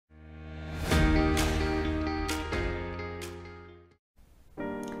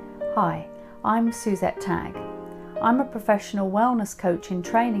Hi, I'm Suzette Tagg. I'm a professional wellness coach in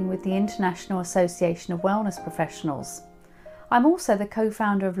training with the International Association of Wellness Professionals. I'm also the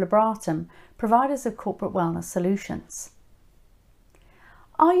co-founder of Libratum, providers of corporate wellness solutions.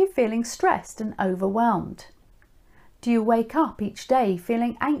 Are you feeling stressed and overwhelmed? Do you wake up each day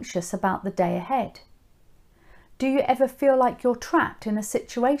feeling anxious about the day ahead? Do you ever feel like you're trapped in a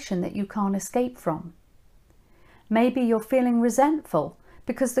situation that you can't escape from? Maybe you're feeling resentful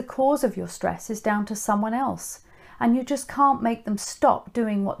because the cause of your stress is down to someone else and you just can't make them stop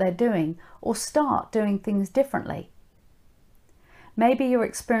doing what they're doing or start doing things differently. Maybe you're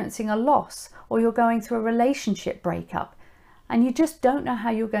experiencing a loss or you're going through a relationship breakup and you just don't know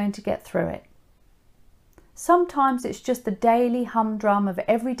how you're going to get through it. Sometimes it's just the daily humdrum of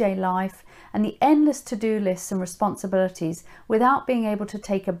everyday life and the endless to-do lists and responsibilities without being able to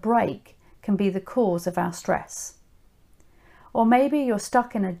take a break can be the cause of our stress. Or maybe you're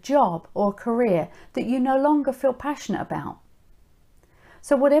stuck in a job or a career that you no longer feel passionate about.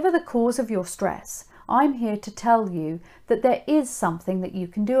 So whatever the cause of your stress, I'm here to tell you that there is something that you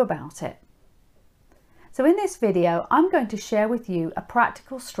can do about it. So in this video, I'm going to share with you a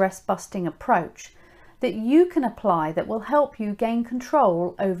practical stress busting approach that you can apply that will help you gain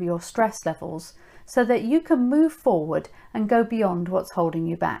control over your stress levels so that you can move forward and go beyond what's holding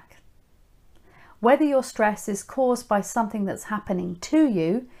you back. Whether your stress is caused by something that's happening to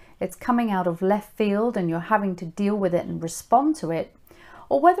you, it's coming out of left field and you're having to deal with it and respond to it,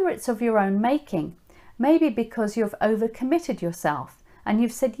 or whether it's of your own making, maybe because you've overcommitted yourself and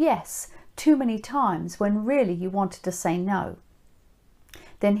you've said yes too many times when really you wanted to say no.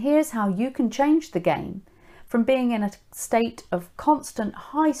 Then here's how you can change the game from being in a state of constant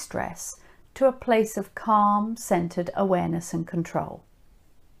high stress to a place of calm, centered awareness and control.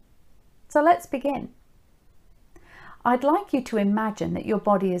 So let's begin. I'd like you to imagine that your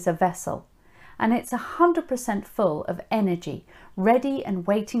body is a vessel and it's 100% full of energy, ready and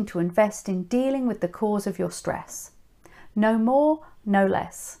waiting to invest in dealing with the cause of your stress. No more, no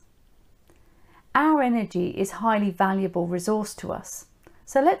less. Our energy is a highly valuable resource to us.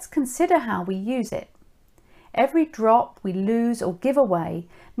 So let's consider how we use it. Every drop we lose or give away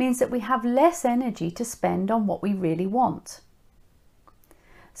means that we have less energy to spend on what we really want.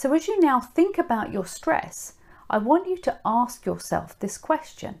 So as you now think about your stress, I want you to ask yourself this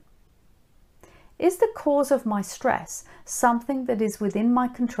question. Is the cause of my stress something that is within my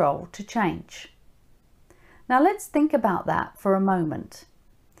control to change? Now let's think about that for a moment.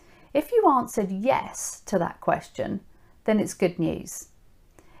 If you answered yes to that question, then it's good news.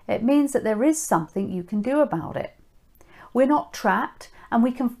 It means that there is something you can do about it. We're not trapped and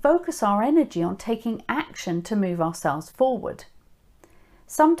we can focus our energy on taking action to move ourselves forward.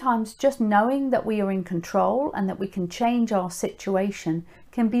 Sometimes just knowing that we are in control and that we can change our situation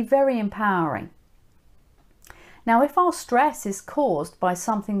can be very empowering. Now, if our stress is caused by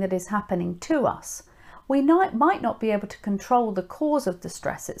something that is happening to us, we might not be able to control the cause of the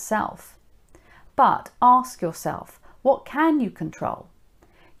stress itself. But ask yourself, what can you control?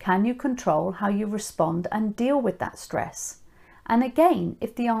 Can you control how you respond and deal with that stress? And again,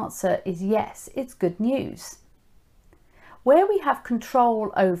 if the answer is yes, it's good news. Where we have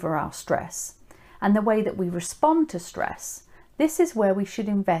control over our stress and the way that we respond to stress, this is where we should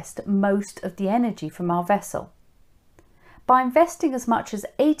invest most of the energy from our vessel. By investing as much as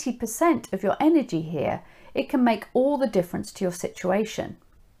 80% of your energy here, it can make all the difference to your situation.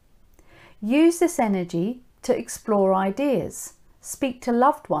 Use this energy to explore ideas, speak to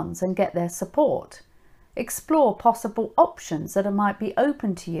loved ones and get their support, explore possible options that might be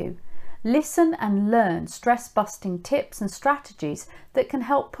open to you, listen and learn stress-busting tips and strategies that can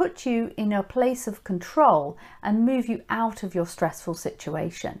help put you in a place of control and move you out of your stressful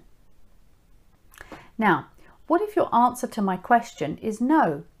situation. Now, what if your answer to my question is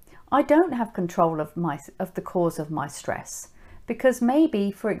no, I don't have control of the cause of my stress? Because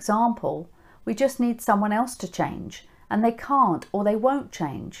maybe, for example, we just need someone else to change and they can't or they won't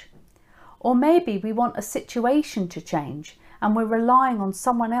change. Or maybe we want a situation to change and we're relying on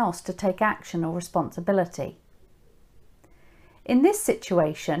someone else to take action or responsibility. In this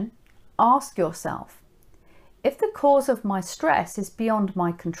situation, ask yourself, if the cause of my stress is beyond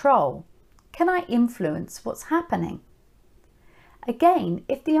my control, can I influence what's happening? Again,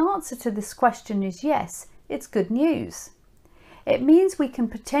 if the answer to this question is yes, it's good news. It means we can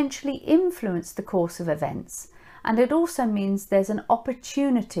potentially influence the course of events, and it also means there's an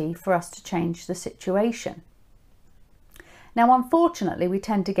opportunity for us to change the situation. Now, unfortunately, we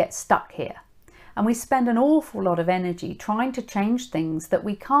tend to get stuck here and we spend an awful lot of energy trying to change things that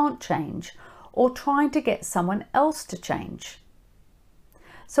we can't change or trying to get someone else to change.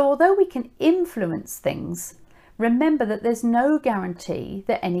 So although we can influence things, remember that there's no guarantee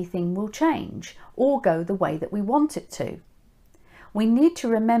that anything will change or go the way that we want it to. We need to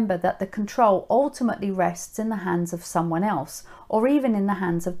remember that the control ultimately rests in the hands of someone else, or even in the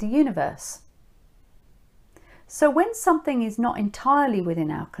hands of the universe. So when something is not entirely within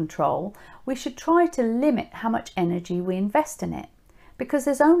our control, we should try to limit how much energy we invest in it, because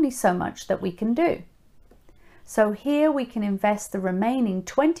there's only so much that we can do. So here we can invest the remaining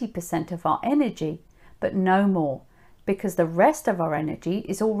 20% of our energy, but no more, because the rest of our energy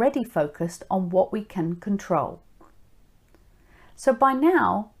is already focused on what we can control. So by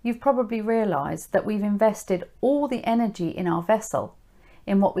now, you've probably realized that we've invested all the energy in our vessel,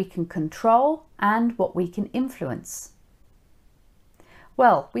 in what we can control and what we can influence.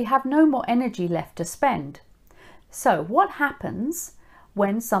 Well, we have no more energy left to spend. So what happens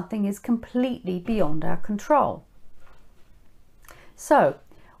when something is completely beyond our control? So,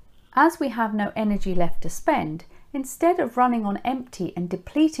 as we have no energy left to spend, instead of running on empty and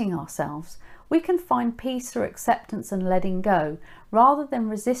depleting ourselves, we can find peace through acceptance and letting go, rather than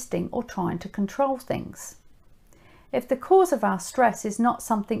resisting or trying to control things. If the cause of our stress is not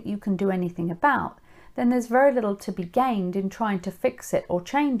something you can do anything about, then there's very little to be gained in trying to fix it or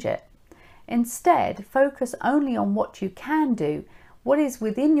change it. Instead, focus only on what you can do, what is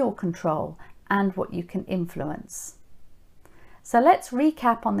within your control, and what you can influence. So let's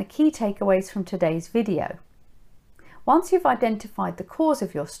recap on the key takeaways from today's video. Once you've identified the cause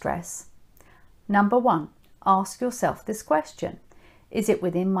of your stress, number 1, ask yourself this question. Is it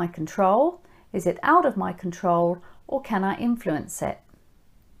within my control? Is it out of my control? Or can I influence it?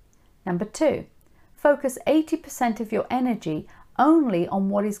 Number 2, focus 80% of your energy only on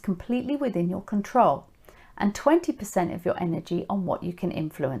what is completely within your control, and 20% of your energy on what you can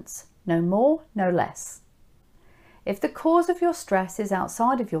influence. No more, no less. If the cause of your stress is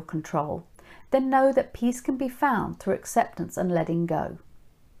outside of your control, then know that peace can be found through acceptance and letting go.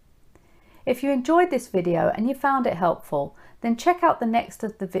 If you enjoyed this video and you found it helpful, then check out the next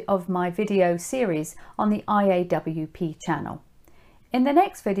of my video series on the IAWP channel. In the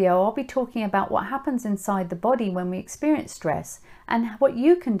next video, I'll be talking about what happens inside the body when we experience stress and what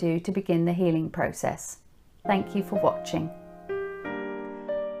you can do to begin the healing process. Thank you for watching.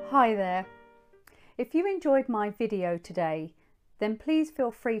 Hi there. If you enjoyed my video today, then please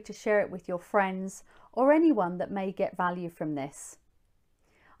feel free to share it with your friends or anyone that may get value from this.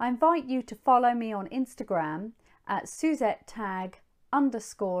 I invite you to follow me on Instagram at Suzette Tagg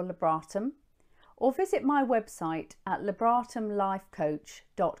 _Libratum, or visit my website at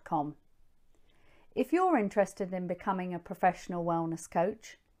libratumlifecoach.com. If you're interested in becoming a professional wellness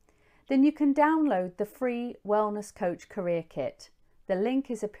coach, then you can download the free Wellness Coach Career Kit. The link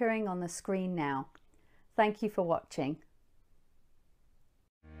is appearing on the screen now. Thank you for watching.